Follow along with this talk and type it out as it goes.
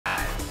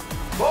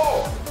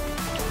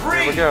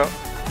Here we go.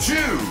 2,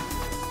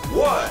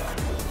 1,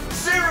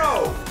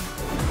 0.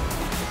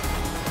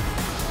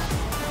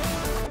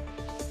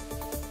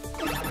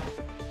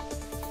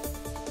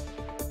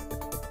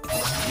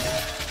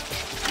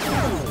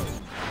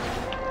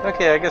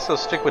 Okay, I guess I'll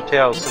stick with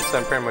Tails since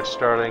I'm pretty much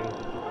starting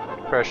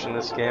fresh in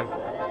this game.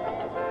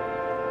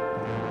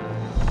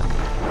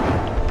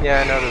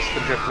 Yeah, I noticed the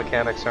drift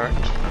mechanics aren't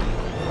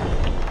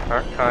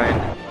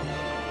kind.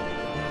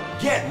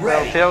 Get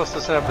ready. Well, Tails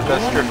doesn't have the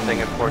best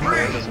drifting, unfortunately.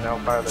 It doesn't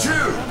help either. 2,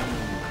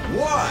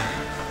 1,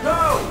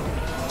 go!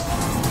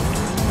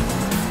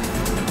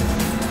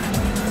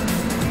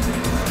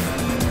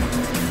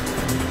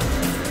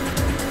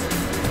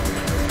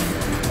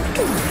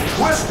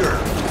 Twister!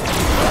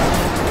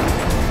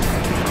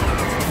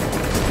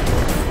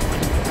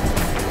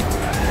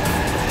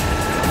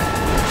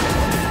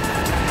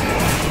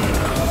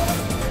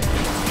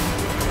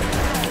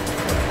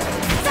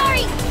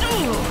 Sorry!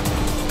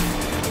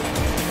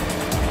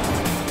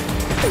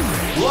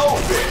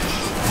 Blowfish!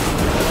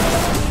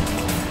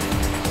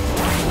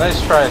 Nice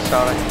try,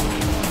 Sonic.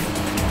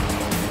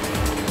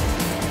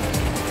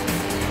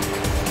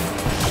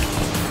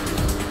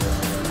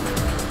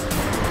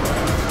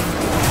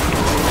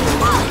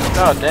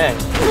 Oh, dang.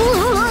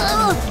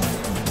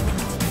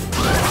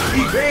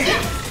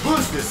 Evaded!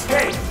 Boost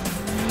escape!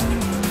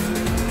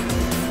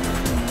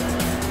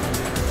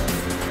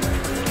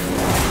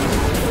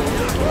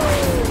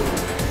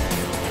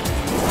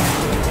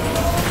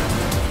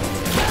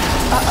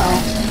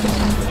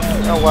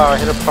 Oh wow, I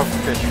hit a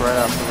pufferfish right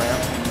off the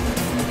ramp.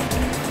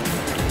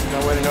 No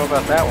way to know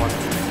about that one.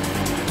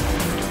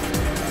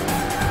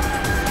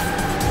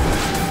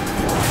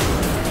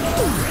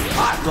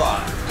 Hot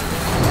rod!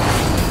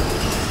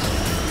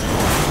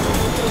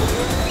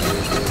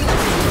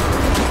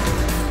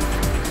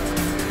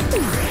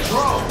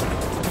 Drone!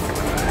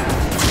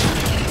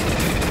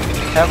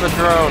 Have a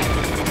drone.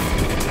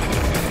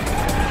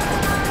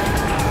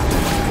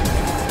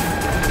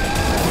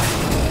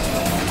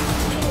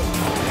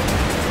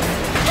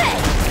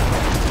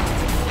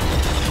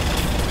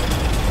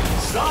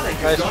 Sonic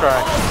Nice is try.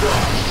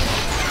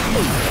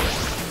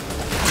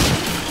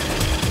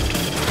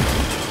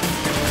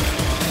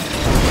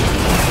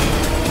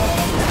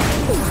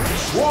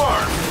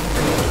 Swarm!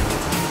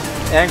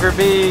 Angry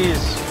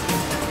bees.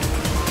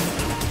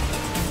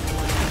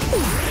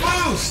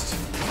 Boost!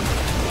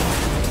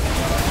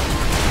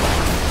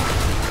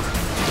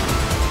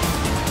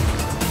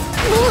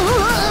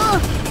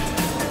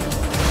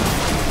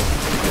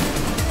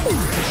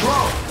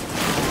 Drone!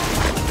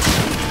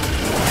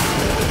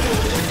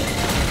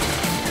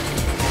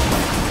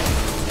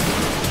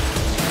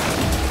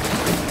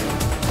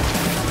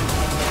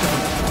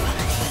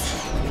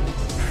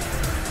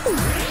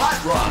 Hot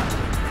rod!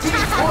 Team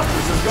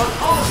Fortress has gone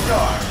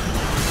all-star!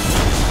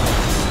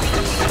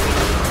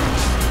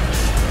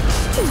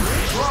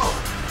 Drone!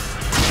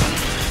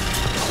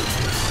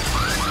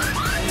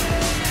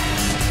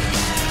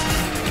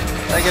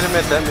 I can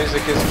admit that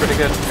music is pretty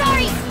good.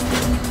 Sorry!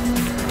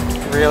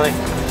 Really?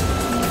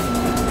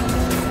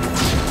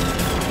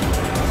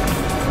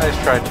 Nice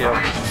try, Teal.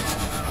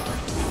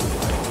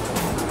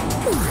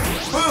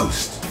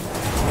 Boost!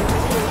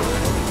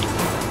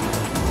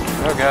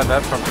 Oh god,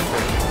 that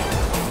pufferfish.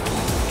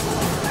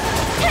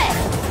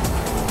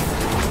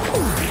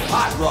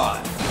 Hot rod!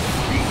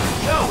 Team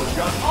Show has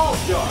gone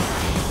all-star!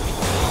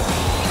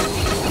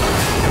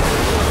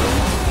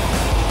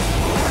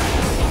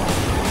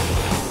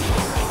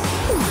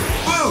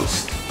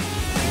 Boost!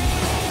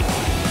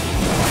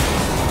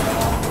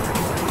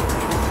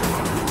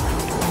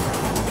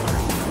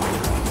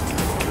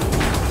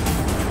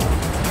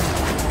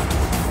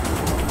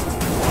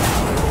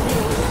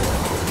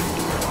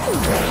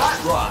 Hot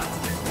rod!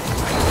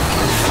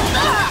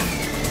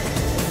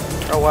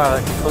 Oh wow,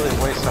 that completely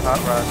wastes a hot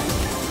rod.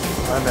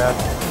 My bad.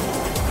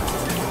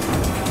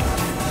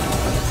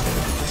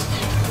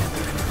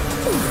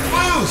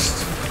 Boost!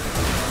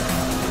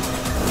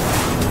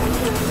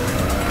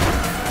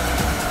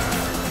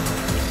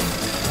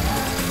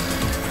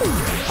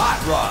 Hot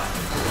rod!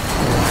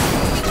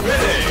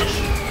 Finish!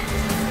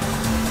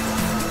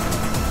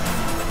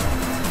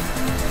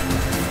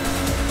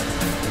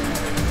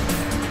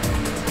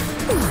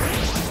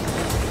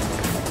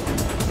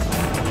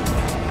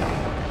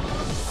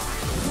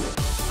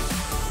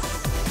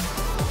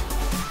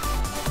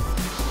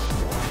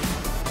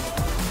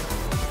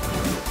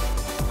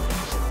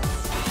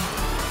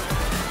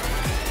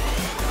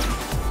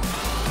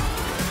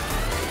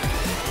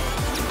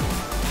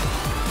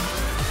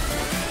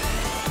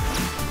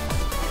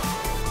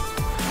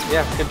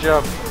 Yeah, good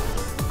job.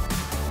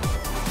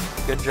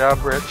 Good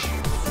job, Rich.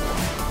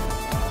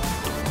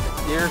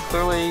 You're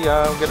clearly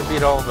gonna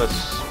beat all of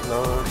us,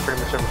 pretty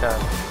much every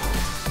time.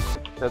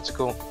 That's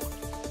cool.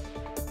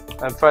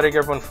 I'm fighting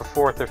everyone for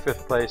 4th or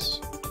 5th place.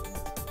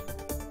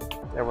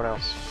 Everyone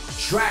else.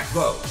 Track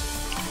vote.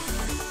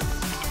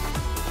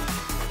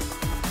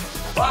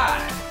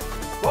 5,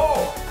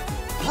 4,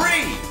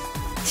 3,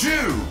 2,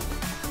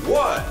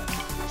 1,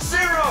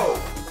 0.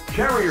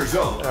 Carrier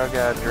zone. Oh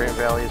god, Dream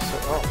Valley is so...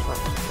 Oh,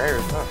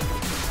 carriers, oh.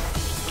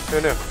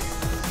 Who knew?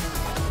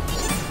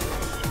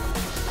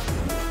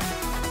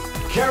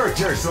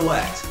 Character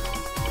select.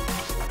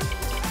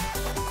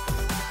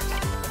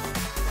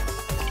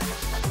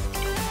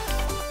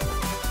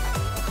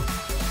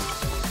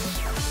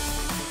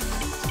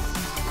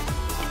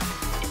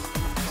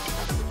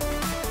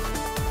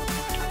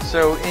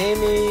 So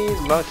Amy,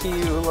 Monkey,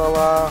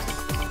 Ulala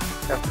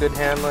have good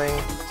handling,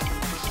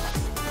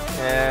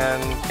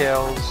 and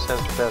Tails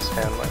has the best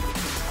handling.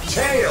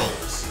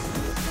 Tails.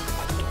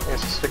 I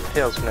guess I'll stick with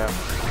Tails for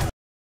now.